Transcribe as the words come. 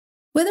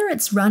Whether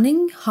it's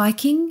running,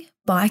 hiking,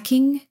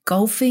 biking,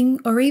 golfing,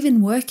 or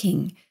even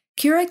working,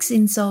 Curex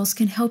insoles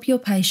can help your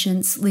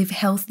patients live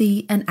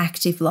healthy and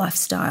active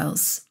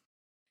lifestyles.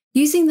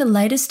 Using the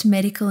latest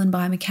medical and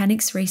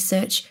biomechanics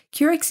research,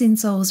 Curex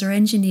insoles are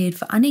engineered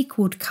for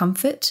unequalled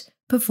comfort,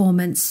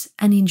 performance,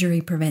 and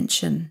injury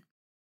prevention.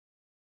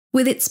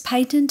 With its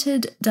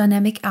patented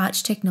dynamic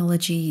arch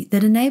technology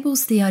that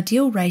enables the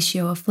ideal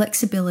ratio of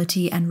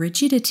flexibility and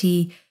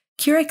rigidity,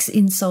 Curex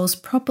insoles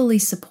properly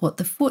support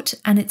the foot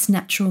and its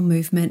natural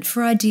movement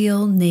for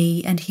ideal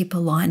knee and hip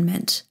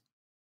alignment.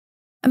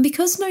 And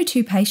because no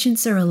two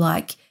patients are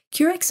alike,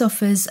 Curex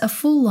offers a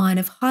full line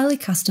of highly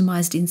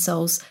customised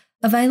insoles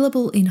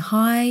available in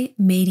high,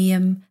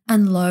 medium,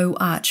 and low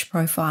arch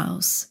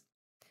profiles.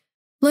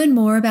 Learn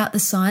more about the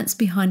science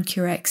behind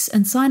Curex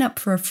and sign up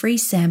for a free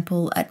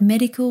sample at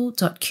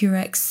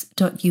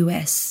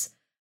medical.curex.us.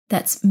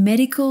 That's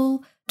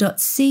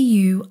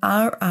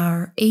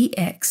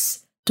medical.curex.us.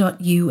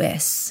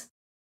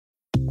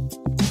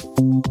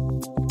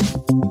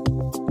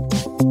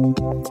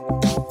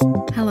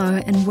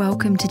 Hello and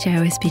welcome to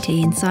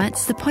JOSPT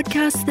Insights, the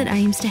podcast that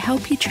aims to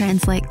help you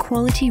translate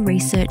quality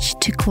research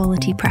to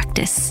quality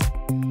practice.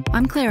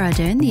 I'm Claire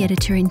Ardern, the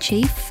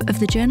Editor-in-Chief of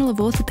the Journal of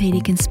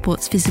Orthopaedic and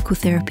Sports Physical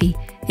Therapy.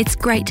 It's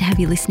great to have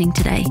you listening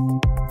today.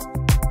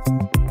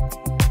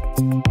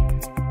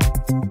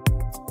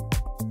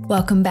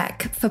 Welcome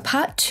back for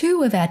part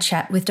 2 of our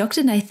chat with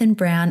Dr. Nathan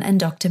Brown and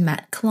Dr.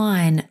 Matt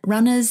Klein,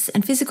 runners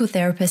and physical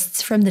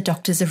therapists from the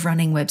Doctors of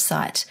Running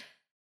website.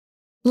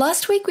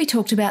 Last week we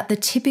talked about the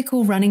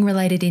typical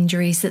running-related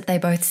injuries that they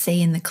both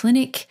see in the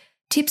clinic,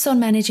 tips on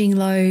managing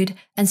load,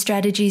 and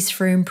strategies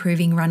for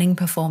improving running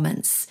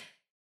performance.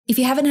 If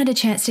you haven't had a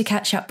chance to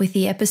catch up with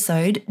the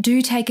episode,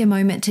 do take a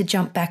moment to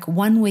jump back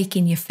 1 week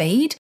in your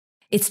feed.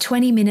 It's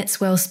 20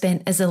 minutes well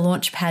spent as a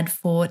launch pad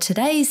for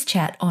today's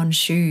chat on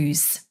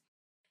shoes.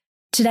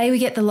 Today we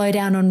get the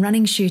lowdown on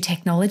running shoe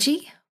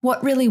technology,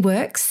 what really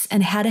works,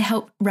 and how to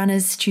help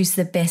runners choose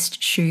the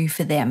best shoe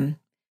for them.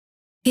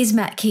 Here's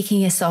Matt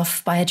kicking us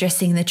off by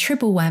addressing the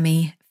triple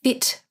whammy: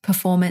 fit,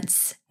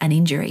 performance, and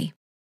injury.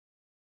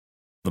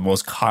 The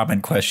most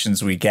common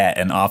questions we get,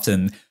 and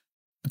often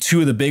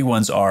two of the big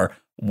ones are,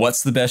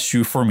 what's the best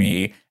shoe for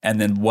me?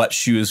 And then what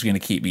shoe is going to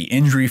keep me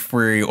injury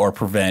free or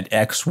prevent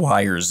X,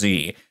 Y, or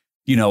Z?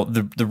 You know,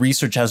 the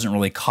research hasn't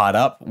really caught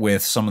up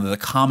with some of the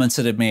comments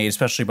that have made,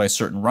 especially by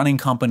certain running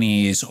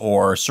companies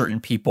or certain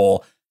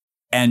people.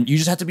 And you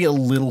just have to be a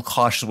little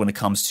cautious when it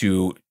comes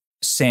to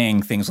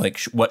saying things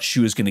like what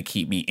shoe is going to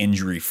keep me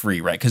injury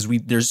free, right? Because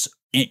there's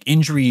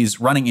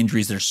injuries, running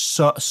injuries, they're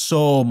so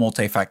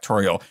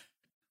multifactorial.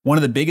 One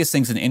of the biggest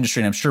things in the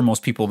industry, and I'm sure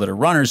most people that are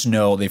runners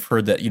know, they've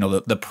heard that,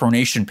 the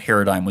pronation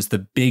paradigm was the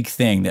big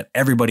thing that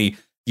everybody,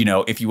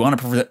 if you want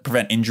to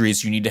prevent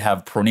injuries, you need to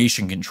have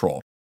pronation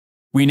control.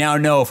 We now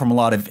know from a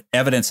lot of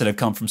evidence that have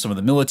come from some of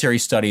the military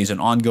studies and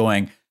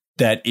ongoing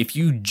that if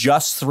you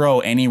just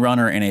throw any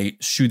runner in a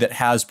shoe that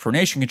has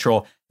pronation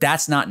control,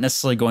 that's not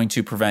necessarily going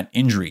to prevent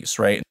injuries,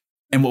 right?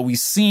 And what we've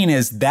seen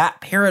is that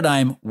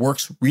paradigm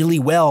works really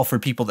well for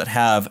people that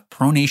have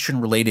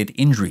pronation-related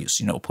injuries,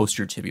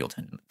 posterior tibial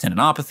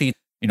tendinopathy,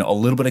 a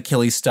little bit of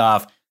Achilles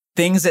stuff,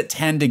 things that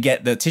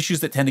the tissues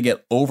that tend to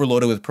get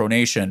overloaded with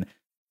pronation.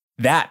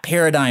 That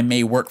paradigm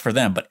may work for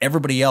them, but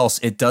everybody else,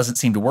 it doesn't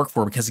seem to work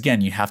for because,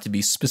 again, you have to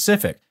be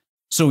specific.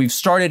 So we've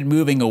started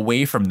moving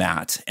away from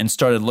that and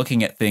started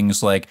looking at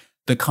things like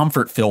the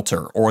comfort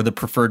filter or the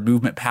preferred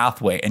movement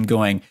pathway and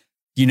going,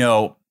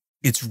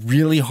 it's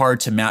really hard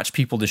to match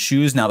people to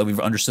shoes now that we've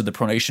understood the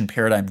pronation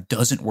paradigm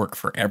doesn't work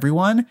for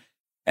everyone.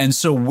 And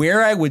so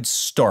where I would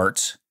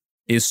start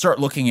is start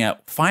looking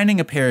at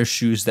finding a pair of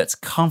shoes that's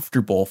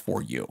comfortable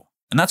for you.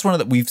 And that's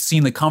we've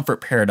seen the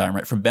comfort paradigm,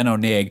 right, from Ben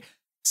O'Nig,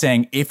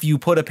 saying if you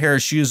put a pair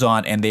of shoes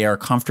on and they are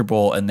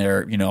comfortable and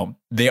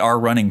they are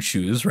running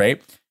shoes,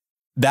 right?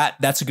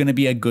 That's going to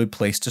be a good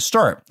place to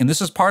start. And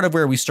this is part of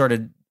where we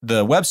started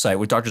the website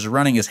with Doctors of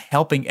Running, is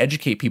helping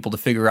educate people to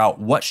figure out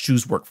what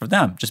shoes work for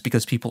them, just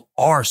because people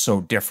are so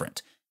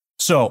different.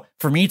 So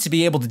for me to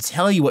be able to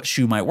tell you what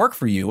shoe might work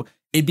for you,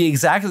 it'd be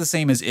exactly the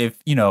same as if,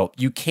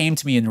 you came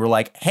to me and were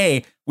like,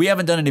 hey, we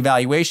haven't done an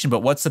evaluation,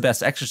 but what's the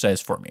best exercise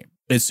for me?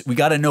 We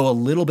got to know a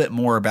little bit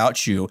more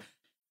about you.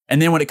 And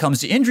then when it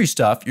comes to injury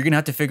stuff, you're going to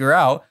have to figure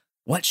out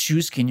what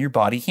shoes can your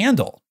body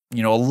handle.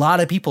 A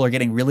lot of people are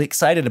getting really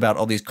excited about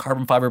all these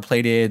carbon fiber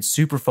plated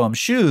super foam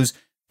shoes,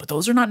 but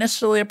those are not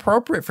necessarily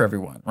appropriate for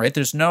everyone, right?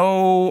 There's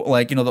no,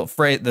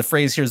 the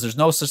phrase here is there's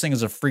no such thing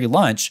as a free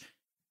lunch.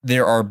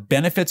 There are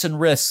benefits and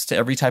risks to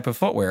every type of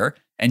footwear,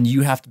 and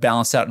you have to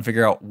balance out and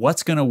figure out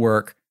what's going to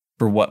work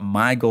for what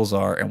my goals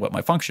are and what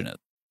my function is.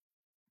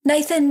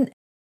 Nathan,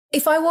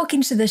 if I walk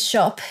into the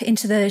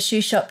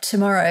shoe shop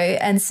tomorrow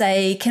and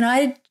say, can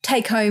I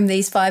take home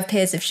these 5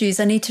 pairs of shoes?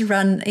 I need to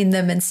run in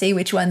them and see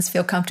which ones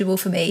feel comfortable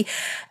for me.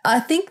 I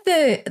think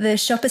the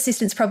shop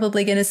assistant's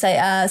probably going to say,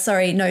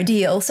 sorry, no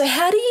deal. So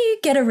how do you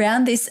get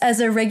around this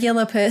as a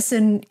regular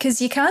person?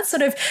 Because you can't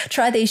sort of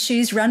try these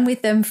shoes, run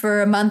with them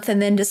for a month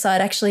and then decide,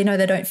 actually, no,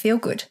 they don't feel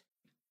good.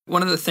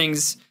 One of the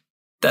things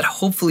that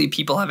hopefully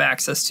people have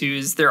access to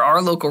is there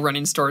are local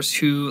running stores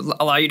who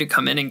allow you to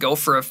come in and go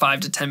for a 5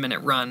 to 10 minute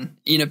run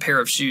in a pair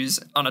of shoes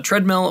on a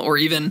treadmill, or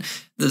even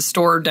the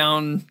store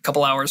down a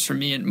couple hours from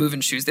me at Moving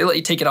Shoes. They let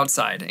you take it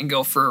outside and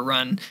go for a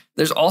run.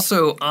 There's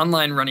also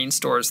online running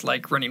stores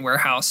like Running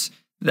Warehouse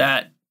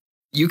that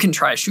you can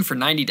try a shoe for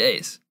 90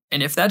 days.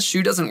 And if that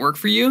shoe doesn't work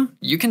for you,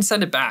 you can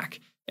send it back.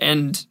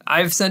 And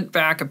I've sent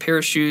back a pair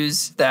of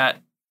shoes that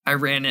I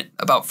ran it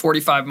about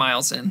 45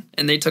 miles in,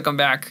 and they took them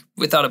back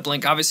without a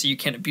blink. Obviously, you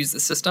can't abuse the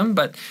system,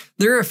 but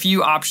there are a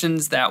few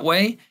options that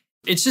way.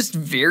 It's just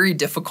very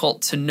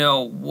difficult to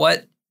know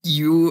what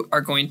you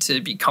are going to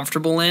be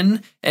comfortable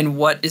in and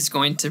what is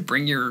going to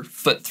bring your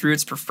foot through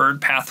its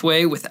preferred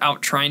pathway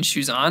without trying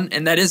shoes on.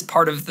 And that is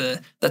part of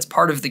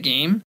the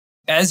game.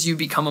 As you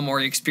become a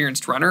more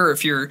experienced runner, or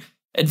if you're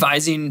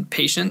advising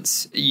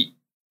patients,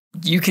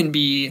 you can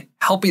be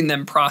helping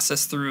them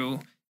process through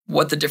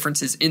what the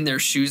differences in their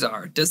shoes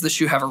are. Does the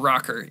shoe have a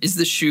rocker? Is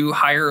the shoe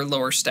higher or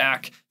lower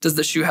stack? Does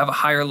the shoe have a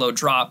higher or low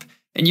drop?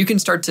 And you can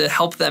start to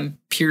help them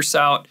pierce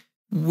out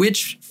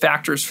which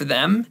factors for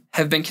them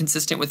have been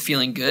consistent with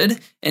feeling good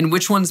and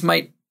which ones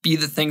might be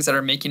the things that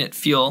are making it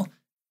feel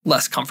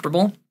less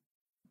comfortable.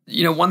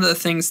 You know, one of the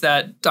things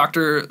that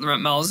Dr.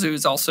 Laurent Malzou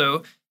has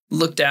also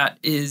looked at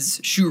is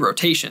shoe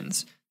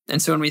rotations.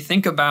 And so when we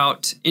think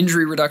about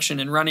injury reduction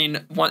in running,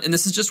 and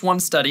this is just one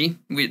study,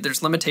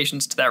 there's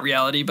limitations to that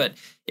reality, but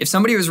if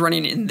somebody was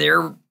running in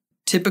their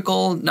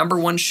typical number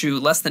one shoe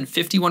less than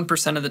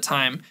 51% of the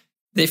time,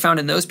 they found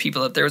in those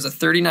people that there was a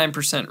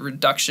 39%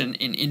 reduction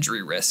in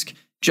injury risk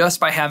just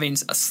by having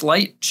a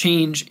slight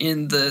change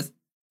in the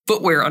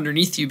footwear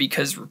underneath you,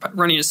 because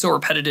running is so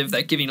repetitive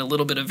that giving a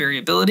little bit of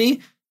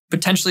variability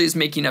potentially is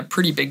making a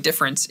pretty big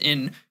difference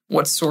in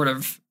what sort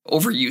of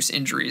overuse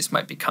injuries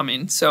might be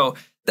coming. So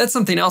that's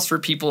something else for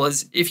people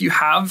is if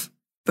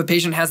a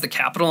patient has the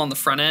capital on the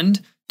front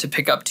end to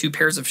pick up 2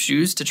 pairs of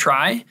shoes to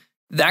try,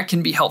 that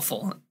can be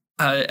helpful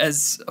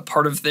as a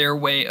part of their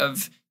way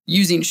of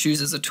using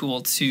shoes as a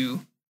tool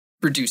to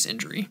reduce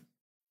injury.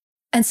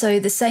 And so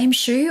the same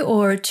shoe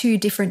or 2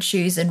 different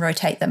shoes and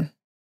rotate them?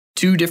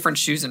 2 different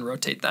shoes and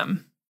rotate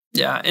them.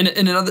 Yeah. And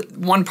another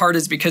one part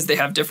is because they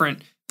have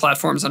different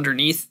platforms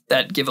underneath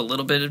that give a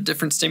little bit of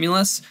different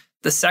stimulus.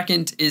 The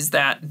second is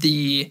that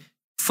the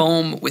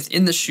foam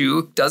within the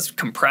shoe does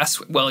compress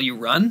while you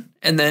run,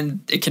 and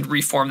then it can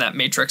reform that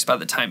matrix by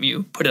the time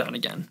you put it on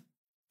again.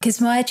 Because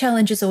my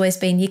challenge has always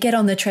been you get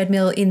on the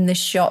treadmill in the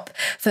shop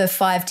for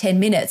 5-10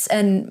 minutes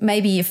and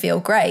maybe you feel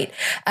great.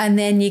 And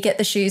then you get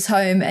the shoes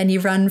home and you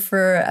run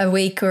for a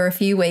week or a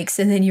few weeks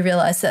and then you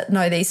realize that,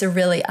 no, these are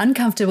really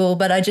uncomfortable,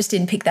 but I just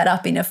didn't pick that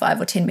up in a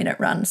 5 or 10 minute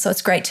run. So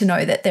it's great to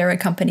know that there are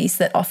companies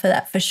that offer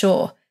that for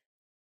sure.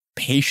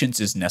 Patience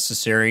is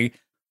necessary,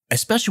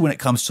 especially when it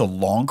comes to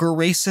longer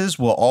races.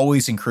 We'll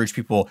always encourage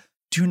people,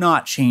 do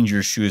not change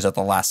your shoes at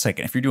the last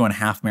second. If you're doing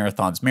half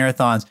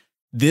marathons,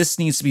 this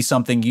needs to be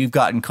something you've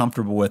gotten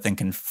comfortable with and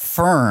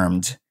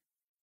confirmed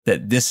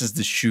that this is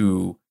the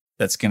shoe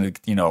that's going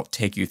to,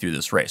 take you through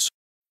this race.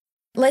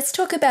 Let's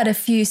talk about a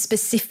few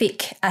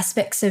specific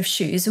aspects of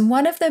shoes, and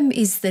one of them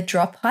is the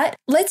drop height.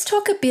 Let's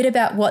talk a bit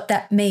about what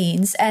that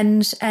means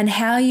and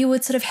how you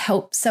would sort of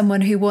help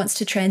someone who wants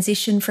to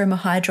transition from a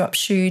high drop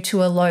shoe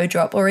to a low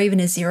drop or even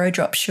a 0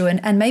 drop shoe,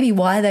 and maybe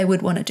why they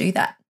would want to do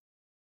that.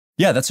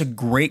 Yeah, that's a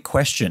great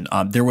question.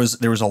 There was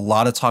a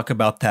lot of talk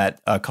about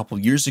that a couple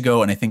of years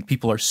ago, and I think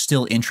people are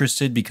still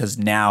interested because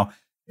now,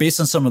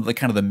 based on some of the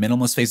kind of the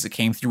minimalist phase that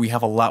came through, we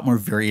have a lot more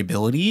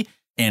variability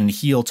in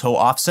heel-toe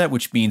offset,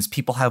 which means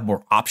people have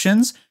more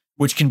options,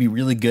 which can be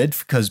really good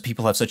because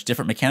people have such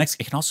different mechanics.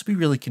 It can also be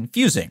really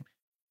confusing.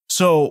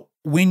 So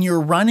when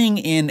you're running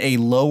in a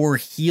lower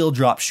heel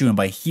drop shoe, and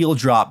by heel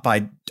drop,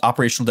 by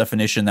operational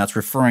definition, that's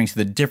referring to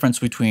the difference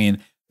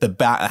between the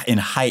back in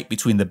height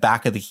between the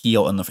back of the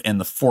heel and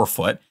the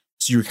forefoot.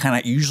 So you're kind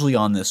of usually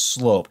on this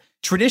slope.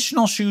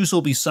 Traditional shoes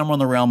will be somewhere in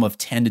the realm of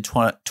 10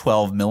 to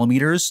 12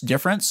 millimeters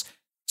difference.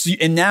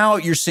 And now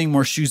you're seeing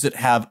more shoes that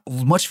have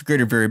much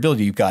greater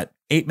variability. You've got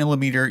 8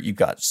 millimeter, you've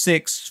got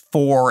 6,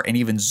 4, and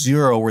even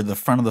 0, where the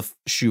front of the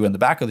shoe and the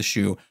back of the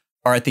shoe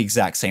are at the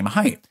exact same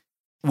height.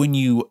 When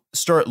you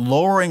start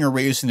lowering or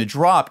raising the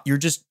drop, you're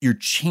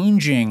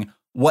changing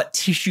what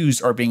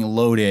tissues are being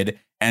loaded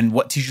and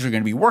what tissues are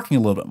going to be working a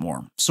little bit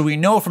more. So we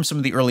know from some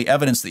of the early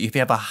evidence that if you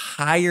have a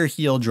higher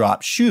heel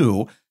drop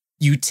shoe,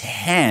 you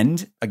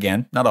tend,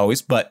 again, not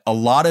always, but a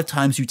lot of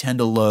times you tend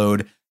to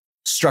load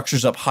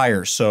structures up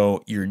higher.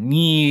 So your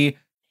knee,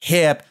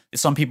 hip,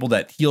 some people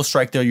that heel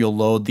strike there, you'll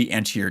load the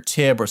anterior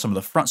tib or some of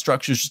the front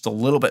structures just a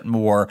little bit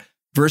more,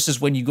 versus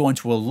when you go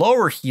into a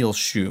lower heel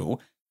shoe,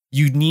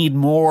 you need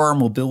more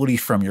mobility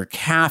from your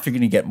calf. You're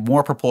going to get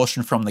more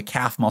propulsion from the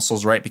calf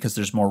muscles, right? Because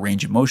there's more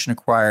range of motion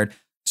acquired.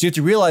 So you have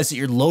to realize that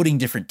you're loading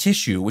different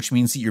tissue, which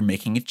means that you're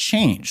making a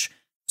change.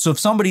 So if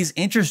somebody's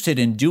interested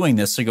in doing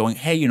this, they're going,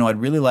 hey,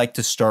 I'd really like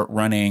to start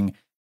running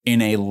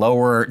in a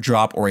lower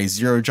drop or a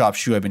 0 drop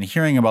shoe. I've been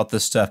hearing about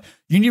this stuff.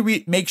 You need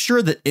to make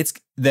sure that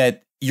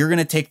that you're going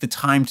to take the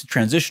time to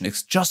transition.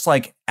 It's just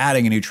like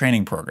adding a new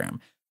training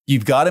program.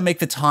 You've got to make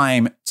the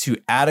time to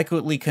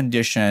adequately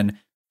condition,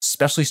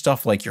 especially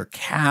stuff like your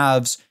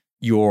calves,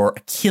 your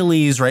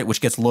Achilles, right,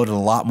 which gets loaded a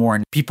lot more.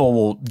 And people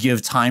will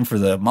give time for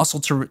the muscle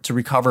to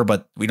recover,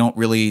 but we don't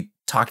really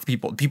talk to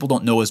people. People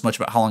don't know as much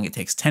about how long it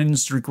takes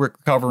tendons to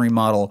recover,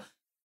 remodel.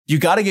 You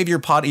got to give your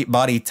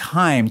body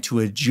time to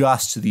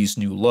adjust to these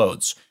new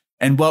loads.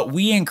 And what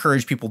we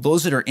encourage people,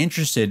 those that are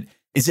interested,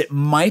 is it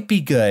might be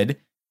good,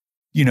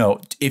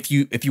 if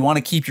you want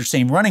to keep your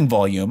same running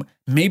volume,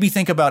 maybe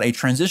think about a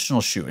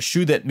transitional shoe, a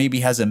shoe that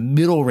maybe has a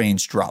middle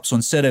range drop. So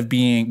instead of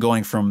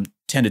going from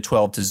 10 to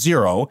 12 to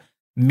 0,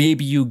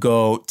 maybe you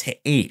go to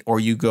 8 or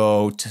you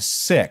go to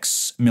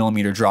 6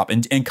 millimeter drop.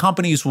 And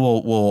companies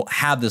will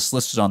have this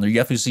listed on there. You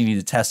obviously need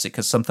to test it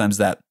because sometimes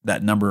that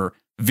number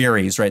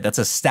varies, right? That's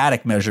a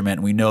static measurement.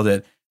 And we know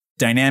that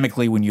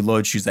dynamically when you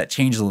load shoes, that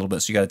changes a little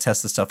bit. So you got to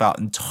test this stuff out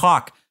and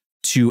talk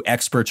to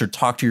experts or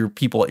talk to your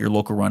people at your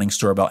local running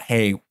store about,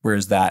 hey,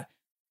 where's that?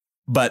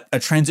 But a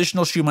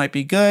transitional shoe might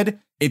be good.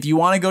 If you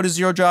want to go to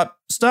 0 drop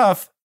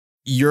stuff,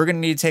 you're going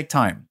to need to take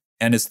time.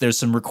 And there's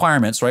some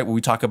requirements, right? Where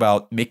we talk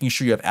about making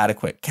sure you have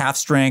adequate calf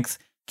strength.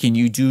 Can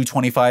you do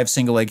 25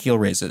 single leg heel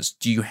raises?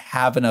 Do you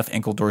have enough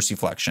ankle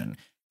dorsiflexion?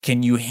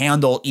 Can you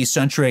handle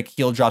eccentric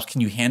heel drops?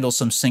 Can you handle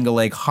some single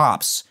leg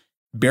hops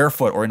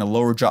barefoot or in a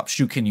lower drop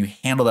shoe? Can you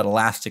handle that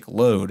elastic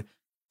load?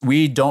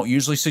 We don't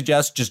usually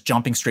suggest just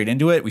jumping straight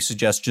into it. We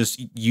suggest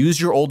just use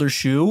your older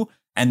shoe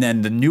and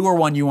then the newer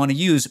one you want to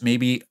use,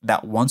 maybe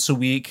that once a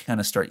week, kind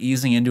of start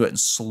easing into it and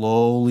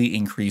slowly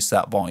increase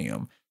that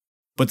volume.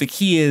 But the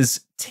key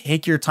is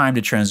take your time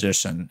to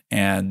transition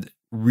and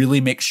really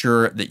make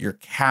sure that your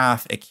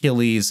calf,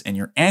 Achilles, and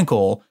your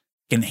ankle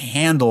can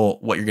handle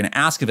what you're going to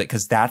ask of it,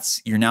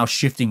 because you're now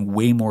shifting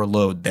way more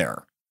load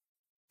there.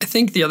 I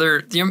think the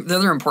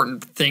other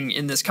important thing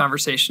in this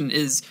conversation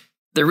is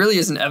there really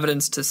isn't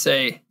evidence to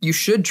say you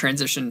should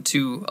transition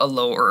to a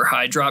low or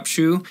high drop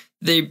shoe.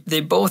 They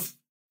both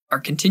are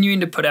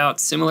continuing to put out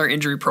similar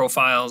injury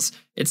profiles.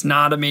 It's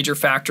not a major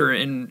factor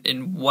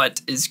in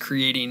what is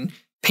creating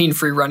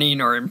pain-free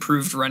running or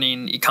improved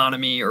running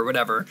economy or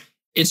whatever.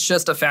 It's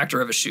just a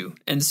factor of a shoe.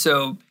 And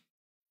so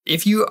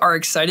if you are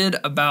excited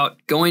about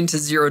going to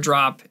 0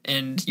 drop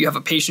and you have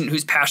a patient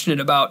who's passionate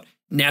about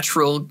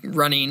natural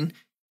running,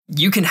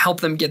 you can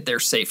help them get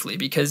there safely,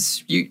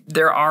 because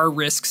there are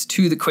risks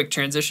to the quick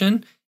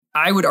transition.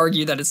 I would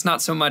argue that it's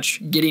not so much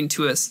getting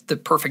to the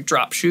perfect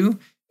drop shoe.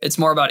 It's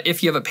more about,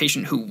 if you have a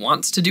patient who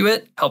wants to do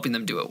it, helping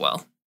them do it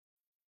well.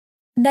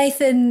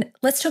 Nathan,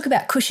 let's talk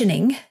about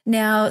cushioning.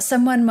 Now,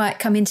 someone might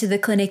come into the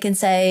clinic and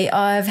say,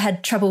 I've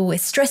had trouble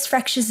with stress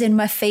fractures in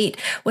my feet.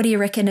 What do you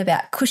reckon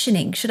about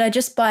cushioning? Should I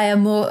just buy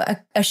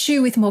a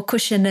shoe with more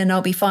cushion and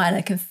I'll be fine?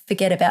 I can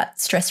forget about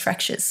stress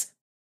fractures.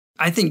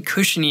 I think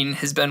cushioning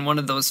has been one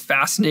of those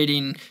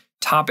fascinating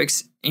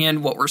topics,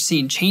 and what we're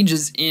seeing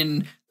changes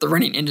in the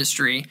running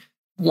industry.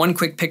 One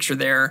quick picture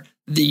there,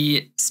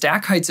 the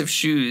stack heights of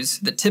shoes,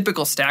 the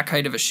typical stack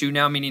height of a shoe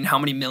now, meaning how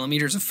many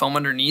millimeters of foam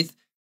underneath.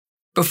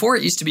 Before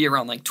it used to be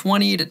around like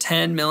 20 to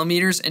 10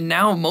 millimeters, and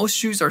now most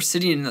shoes are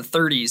sitting in the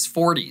 30s,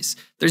 40s.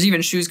 There's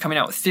even shoes coming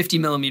out with 50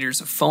 millimeters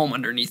of foam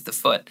underneath the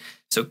foot.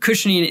 So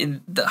cushioning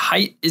in the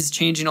height is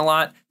changing a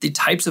lot. The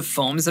types of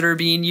foams that are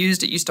being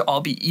used, it used to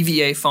all be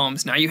EVA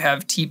foams. Now you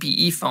have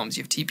TPE foams,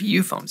 you have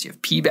TPU foams, you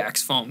have Pebax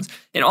foams,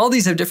 and all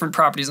these have different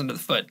properties under the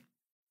foot,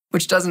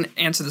 which doesn't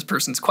answer this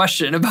person's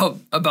question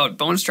about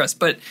bone stress.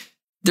 But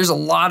there's a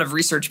lot of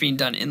research being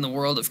done in the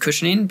world of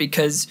cushioning,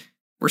 because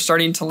we're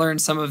starting to learn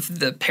some of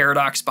the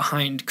paradox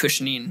behind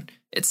cushioning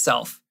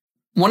itself.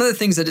 One of the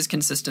things that is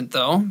consistent,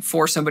 though,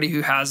 for somebody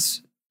who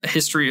has a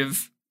history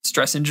of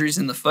stress injuries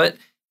in the foot,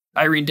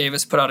 Irene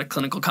Davis put out a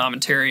clinical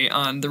commentary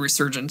on the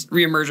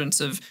reemergence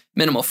of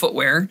minimal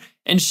footwear.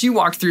 And she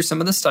walked through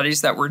some of the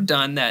studies that were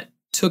done that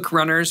took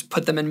runners,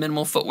 put them in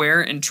minimal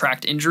footwear, and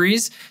tracked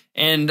injuries.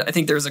 And I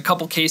think there's a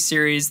couple case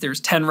series. There's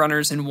 10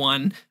 runners in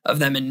one of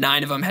them, and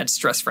 9 of them had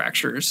stress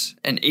fractures.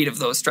 And 8 of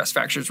those stress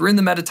fractures were in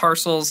the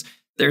metatarsals.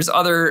 There's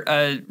other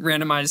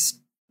randomized,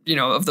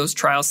 of those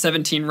trials,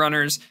 17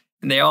 runners,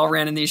 and they all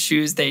ran in these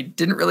shoes. They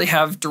didn't really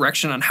have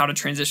direction on how to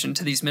transition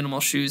to these minimal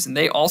shoes. And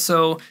they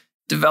also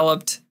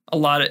developed a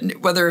lot of,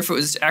 whether if it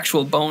was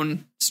actual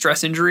bone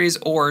stress injuries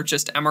or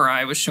just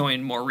MRI was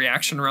showing more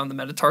reaction around the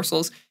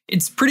metatarsals.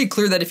 It's pretty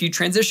clear that if you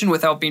transition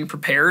without being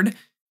prepared,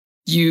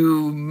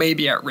 you may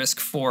be at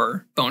risk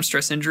for bone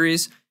stress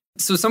injuries.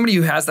 So somebody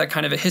who has that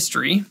kind of a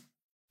history,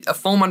 a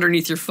foam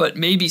underneath your foot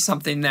may be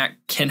something that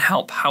can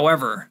help.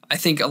 However, I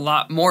think a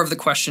lot more of the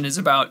question is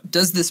about,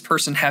 does this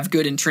person have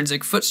good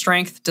intrinsic foot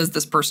strength? Does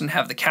this person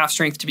have the calf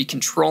strength to be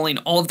controlling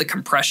all of the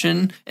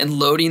compression and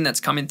loading that's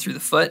coming through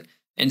the foot?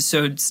 And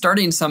so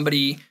starting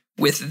somebody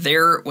with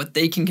what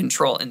they can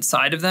control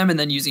inside of them and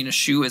then using a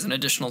shoe as an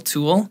additional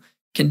tool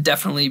can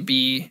definitely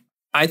be,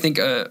 I think,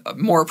 a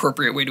more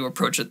appropriate way to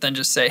approach it than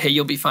just say, hey,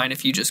 you'll be fine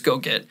if you just go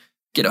get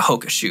a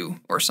Hoka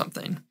shoe or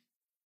something.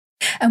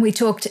 And we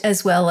talked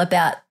as well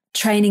about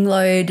training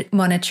load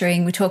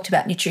monitoring. We talked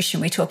about nutrition.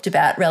 We talked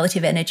about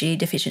relative energy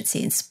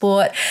deficiency in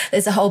sport.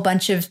 There's a whole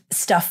bunch of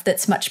stuff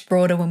that's much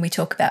broader when we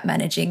talk about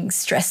managing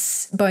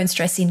stress, bone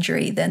stress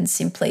injury than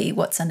simply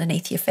what's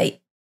underneath your feet.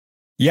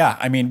 Yeah,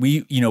 I mean,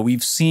 we're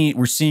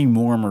seeing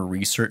more and more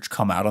research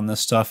come out on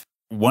this stuff.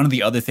 One of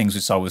the other things we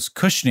saw was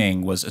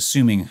cushioning was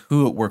assuming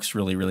who it works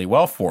really, really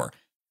well for.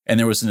 And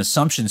there was an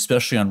assumption,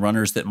 especially on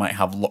runners that might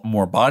have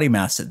more body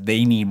mass, that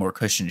they need more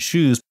cushioned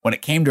shoes. When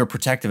it came to a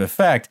protective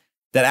effect,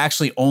 that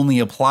actually only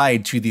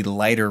applied to the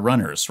lighter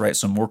runners, right?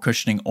 So more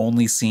cushioning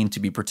only seemed to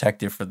be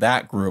protective for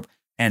that group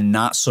and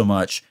not so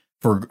much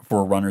for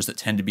runners that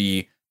tend to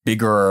be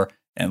bigger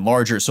and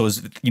larger. So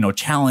it's,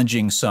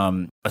 challenging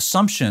some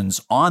assumptions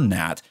on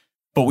that.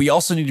 But we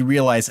also need to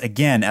realize,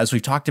 again, as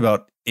we've talked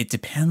about, it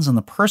depends on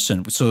the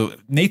person. So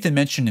Nathan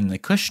mentioned in the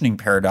cushioning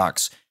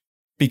paradox,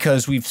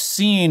 because we've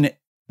seen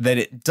that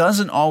it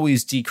doesn't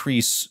always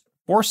decrease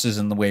forces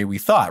in the way we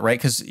thought, right?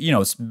 Because,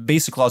 it's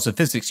basic laws of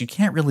physics. You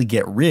can't really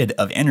get rid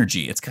of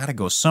energy. It's got to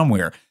go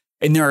somewhere.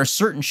 And there are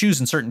certain shoes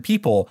and certain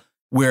people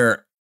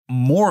where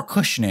more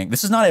cushioning,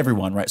 this is not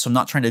everyone, right? So I'm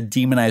not trying to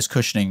demonize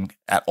cushioning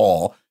at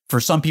all. For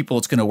some people,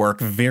 it's going to work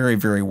very,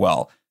 very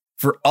well.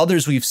 For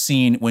others, we've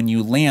seen when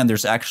you land,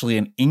 there's actually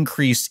an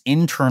increased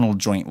internal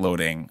joint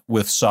loading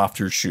with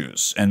softer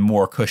shoes and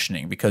more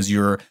cushioning because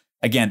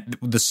again,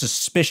 the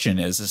suspicion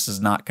is, this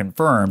is not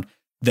confirmed,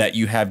 that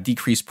you have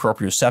decreased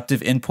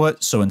proprioceptive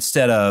input. So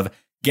instead of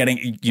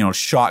getting,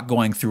 shock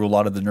going through a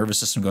lot of the nervous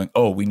system going,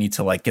 oh, we need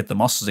to get the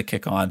muscles to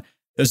kick on,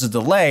 there's a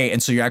delay.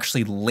 And so you're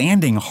actually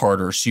landing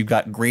harder. So you've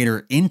got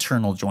greater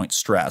internal joint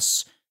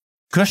stress.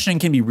 Cushioning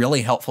can be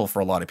really helpful for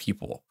a lot of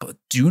people, but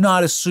do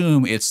not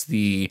assume it's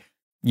the,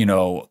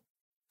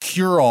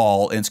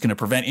 cure-all and it's going to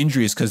prevent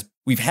injuries, because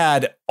we've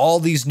had all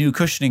these new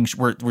cushioning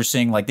we're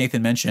seeing, like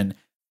Nathan mentioned,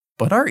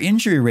 but our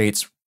injury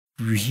rates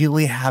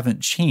really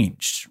haven't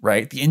changed,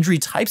 right? The injury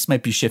types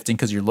might be shifting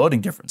because you're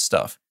loading different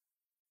stuff.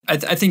 I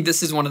think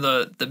this is one of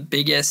the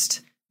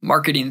biggest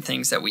marketing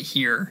things that we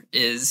hear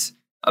is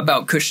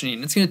about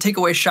cushioning. It's going to take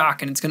away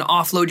shock and it's going to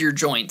offload your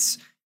joints.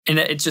 And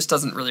it just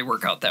doesn't really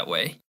work out that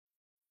way.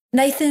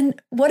 Nathan,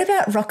 what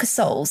about rocker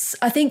soles?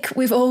 I think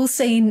we've all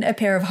seen a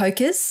pair of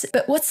Hokas,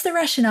 but what's the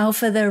rationale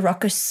for the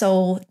rocker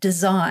sole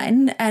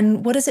design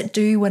and what does it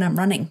do when I'm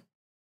running?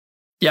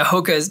 Yeah,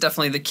 Hoka is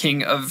definitely the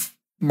king of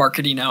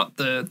marketing out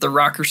the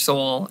rocker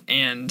sole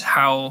and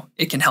how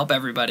it can help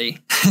everybody.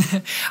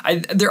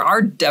 There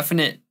are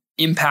definite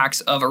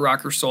impacts of a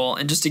rocker sole.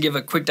 And just to give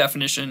a quick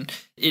definition,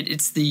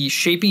 it's the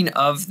shaping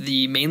of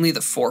mainly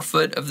the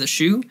forefoot of the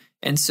shoe.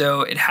 And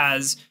so it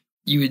has,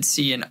 you would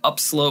see an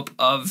upslope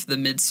of the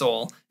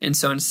midsole. And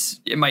so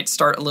it might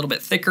start a little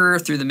bit thicker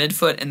through the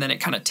midfoot, and then it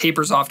kind of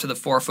tapers off to the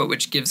forefoot,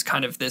 which gives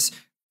kind of this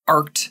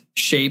arced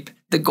shape.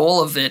 The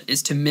goal of it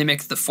is to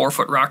mimic the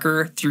forefoot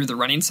rocker through the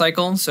running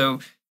cycle. So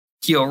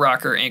heel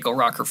rocker, ankle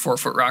rocker,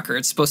 forefoot rocker,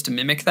 it's supposed to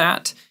mimic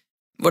that.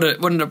 What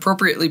an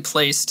appropriately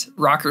placed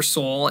rocker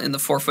sole in the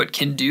forefoot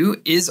can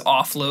do is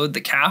offload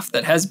the calf.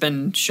 That has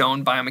been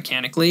shown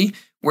biomechanically,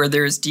 where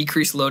there is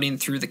decreased loading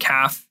through the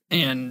calf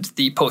and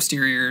the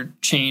posterior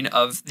chain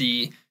of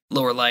the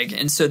lower leg.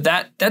 And so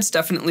that's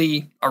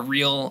definitely a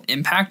real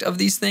impact of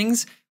these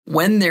things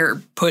when they're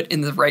put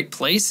in the right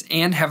place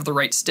and have the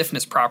right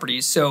stiffness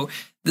properties. So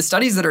the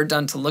studies that are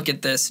done to look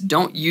at this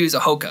don't use a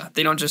Hoka.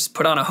 They don't just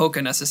put on a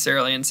Hoka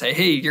necessarily and say,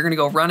 hey, you're going to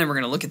go run and we're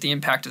going to look at the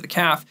impact of the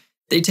calf.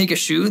 They take a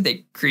shoe,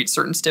 they create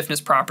certain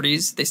stiffness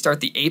properties, they start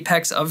the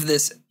apex of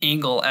this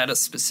angle at a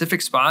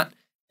specific spot.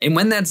 And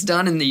when that's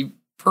done in the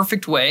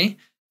perfect way,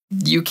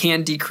 you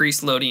can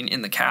decrease loading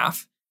in the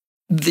calf.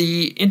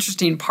 The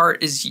interesting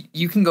part is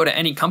you can go to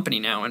any company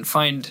now and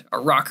find a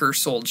rocker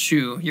soled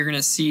shoe. You're going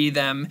to see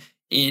them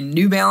in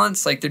New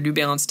Balance, like their New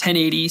Balance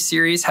 1080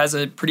 series has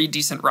a pretty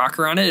decent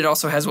rocker on it. It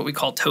also has what we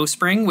call toe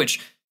spring,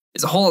 which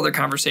is a whole other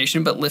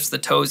conversation, but lifts the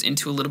toes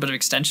into a little bit of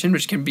extension,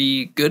 which can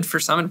be good for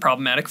some and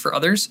problematic for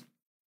others.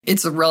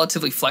 It's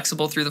relatively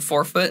flexible through the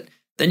forefoot.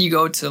 Then you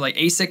go to like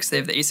Asics, they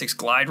have the Asics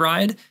Glide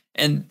Ride,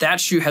 and that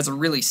shoe has a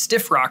really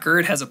stiff rocker.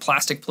 It has a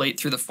plastic plate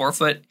through the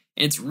forefoot,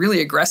 and it's really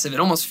aggressive. It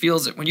almost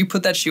feels it when you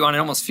put that shoe on, it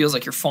almost feels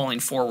like you're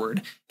falling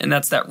forward, and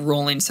that's that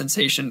rolling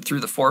sensation through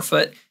the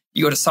forefoot.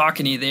 You go to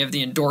Saucony, they have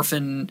the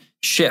Endorphin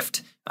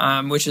Shift,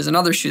 which is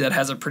another shoe that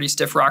has a pretty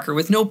stiff rocker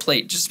with no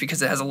plate just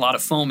because it has a lot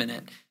of foam in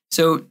it.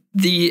 So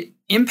the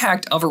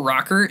impact of a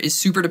rocker is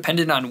super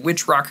dependent on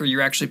which rocker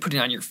you're actually putting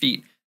on your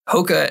feet.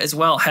 Hoka as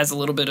well has a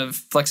little bit of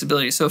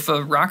flexibility. So if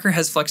a rocker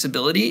has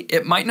flexibility,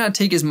 it might not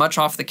take as much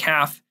off the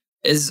calf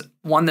as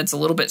one that's a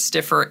little bit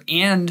stiffer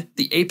and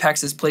the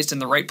apex is placed in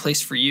the right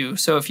place for you.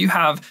 So if you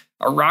have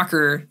a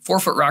rocker,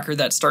 forefoot rocker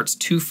that starts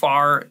too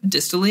far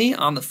distally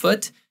on the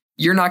foot,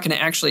 you're not going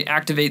to actually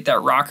activate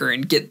that rocker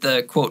and get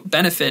the, quote,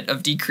 benefit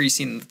of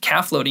decreasing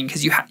calf loading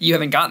because you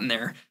haven't gotten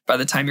there by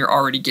the time you're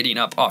already getting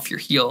up off your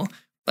heel.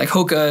 Like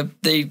Hoka,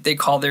 they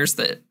call theirs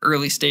the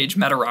early stage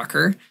meta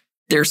rocker.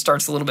 Theirs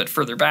starts a little bit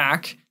further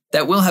back.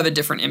 That will have a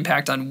different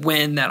impact on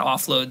when that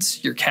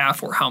offloads your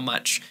calf or how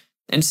much.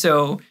 And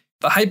so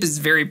the hype is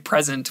very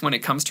present when it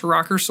comes to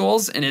rocker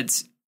soles, and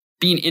it's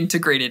being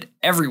integrated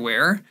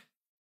everywhere.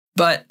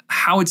 But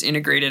how it's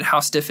integrated, how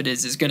stiff it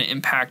is going to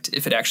impact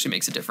if it actually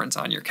makes a difference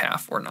on your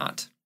calf or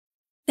not.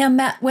 Now,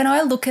 Matt, when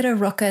I look at a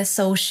Rocker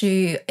sole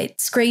shoe, it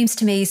screams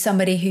to me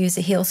somebody who's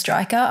a heel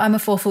striker. I'm a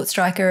 4-foot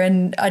striker,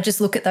 and I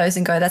just look at those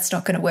and go, that's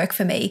not going to work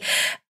for me.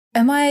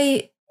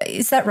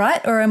 Is that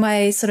right? Or am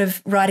I sort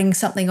of writing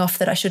something off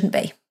that I shouldn't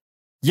be?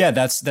 Yeah,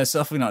 that's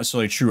definitely not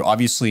necessarily true.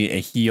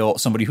 Obviously,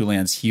 somebody who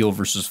lands heel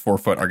versus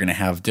 4-foot are going to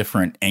have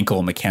different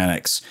ankle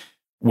mechanics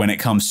when it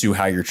comes to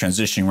how you're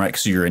transitioning, right?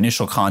 So your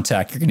initial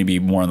contact, you're going to be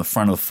more on the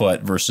front of the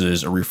foot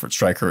versus a rear foot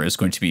striker is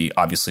going to be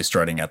obviously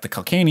starting at the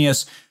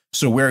calcaneus.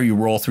 So where you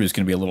roll through is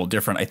going to be a little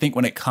different. I think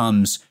when it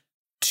comes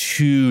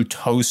to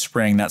toe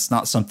spring, that's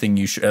not something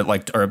you should a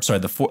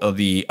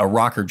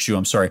rocker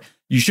shoe.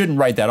 You shouldn't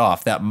write that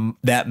off.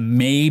 That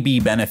may be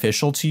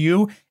beneficial to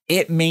you.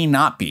 It may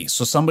not be.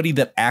 So somebody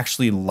that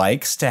actually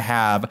likes to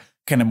have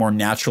kind of more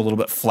natural, a little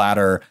bit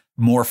flatter,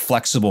 more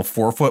flexible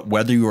 4-foot,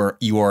 whether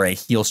you are a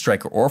heel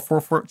striker or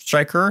 4-foot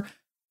striker,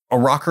 a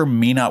rocker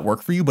may not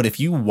work for you. But if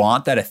you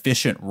want that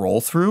efficient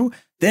roll through,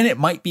 then it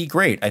might be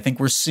great. I think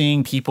we're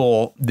seeing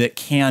people that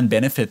can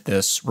benefit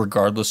this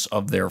regardless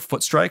of their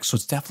foot strike. So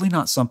it's definitely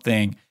not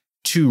something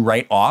to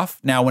write off.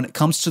 Now, when it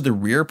comes to the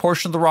rear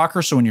portion of the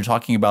rocker, so when you're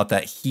talking about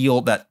that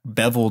heel, that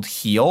beveled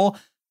heel,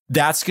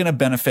 that's going to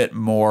benefit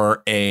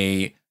more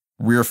a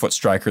rear foot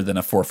striker than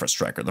a 4-foot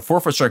striker. The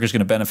 4-foot striker is going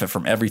to benefit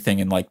from everything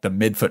in like the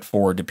midfoot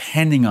forward,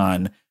 depending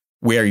on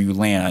where you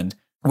land.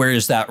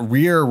 Whereas that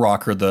rear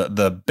rocker,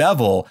 the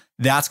bevel,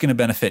 that's going to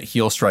benefit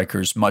heel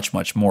strikers much,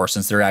 much more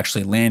since they're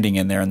actually landing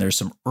in there. And there's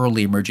some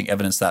early emerging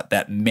evidence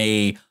that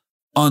may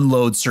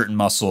unload certain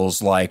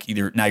muscles, like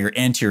either now your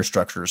anterior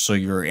structures. So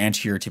your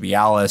anterior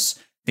tibialis,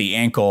 the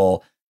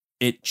ankle,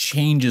 it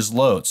changes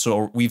load.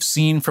 So we've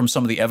seen from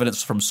some of the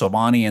evidence from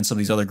Sobhani and some of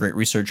these other great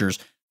researchers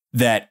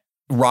that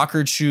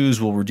rockered shoes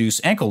will reduce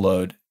ankle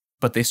load,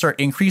 but they start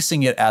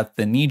increasing it at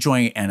the knee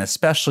joint and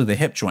especially the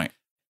hip joint.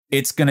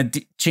 It's going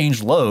to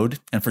change load.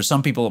 And for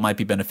some people, it might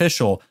be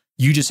beneficial.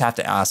 You just have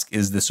to ask,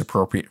 is this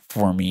appropriate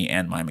for me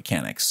and my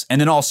mechanics?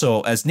 And then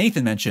also, as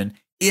Nathan mentioned,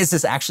 is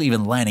this actually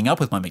even lining up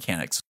with my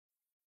mechanics?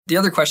 The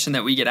other question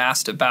that we get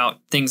asked about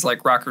things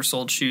like rocker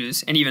soled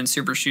shoes and even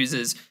super shoes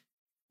is,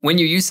 when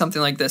you use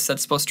something like this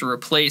that's supposed to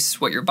replace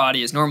what your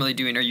body is normally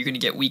doing, are you going to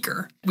get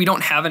weaker? We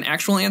don't have an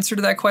actual answer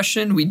to that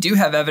question. We do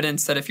have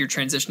evidence that if you're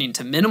transitioning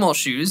to minimal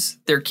shoes,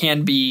 there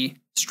can be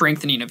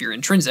strengthening of your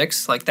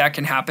intrinsics. Like that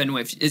can happen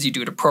as you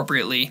do it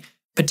appropriately.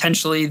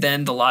 Potentially,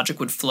 then the logic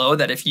would flow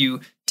that if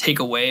you take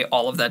away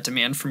all of that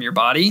demand from your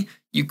body,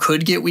 you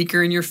could get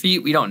weaker in your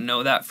feet. We don't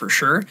know that for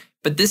sure.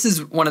 But this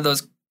is one of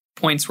those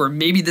points where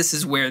maybe this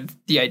is where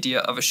the idea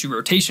of a shoe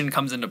rotation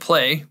comes into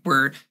play,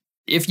 where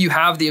if you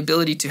have the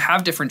ability to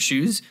have different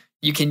shoes,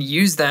 you can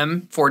use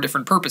them for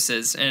different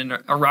purposes. And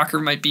a rocker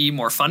might be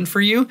more fun for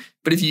you,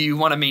 but if you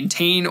want to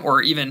maintain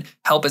or even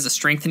help as a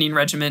strengthening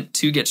regimen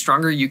to get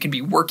stronger, you can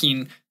be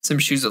working some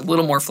shoes with a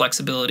little more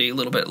flexibility, a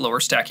little bit lower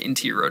stack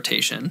into your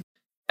rotation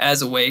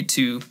as a way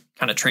to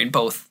kind of train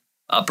both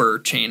upper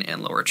chain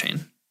and lower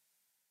chain.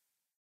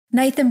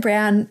 Nathan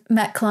Brown,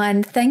 Matt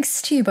Klein,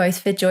 thanks to you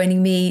both for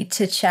joining me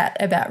to chat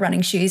about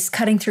running shoes,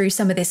 cutting through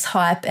some of this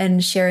hype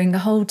and sharing a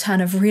whole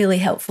ton of really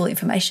helpful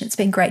information. It's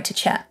been great to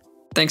chat.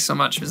 Thanks so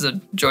much. It was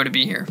a joy to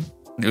be here.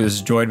 It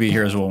was a joy to be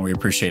here as well. We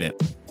appreciate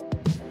it.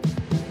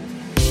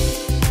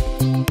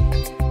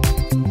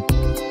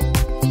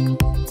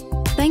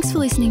 Thanks for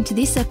listening to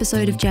this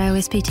episode of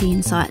JOSPT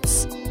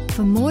Insights.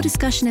 For more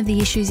discussion of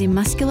the issues in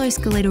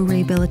musculoskeletal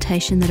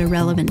rehabilitation that are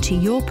relevant to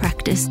your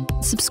practice,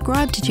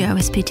 subscribe to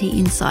JOSPT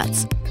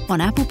Insights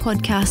on Apple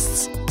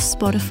Podcasts,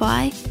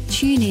 Spotify,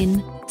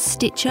 TuneIn,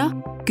 Stitcher,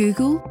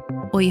 Google,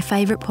 or your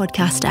favourite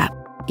podcast app.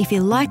 If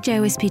you like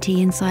JOSPT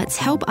Insights,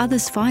 help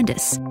others find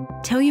us.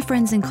 Tell your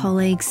friends and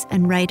colleagues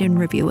and rate and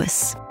review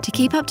us. To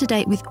keep up to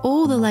date with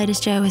all the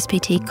latest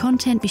JOSPT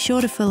content, be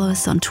sure to follow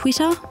us on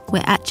Twitter,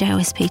 we're at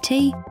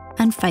JOSPT,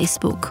 and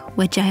Facebook,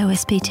 we're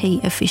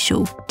JOSPT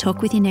Official.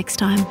 Talk with you next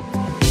time.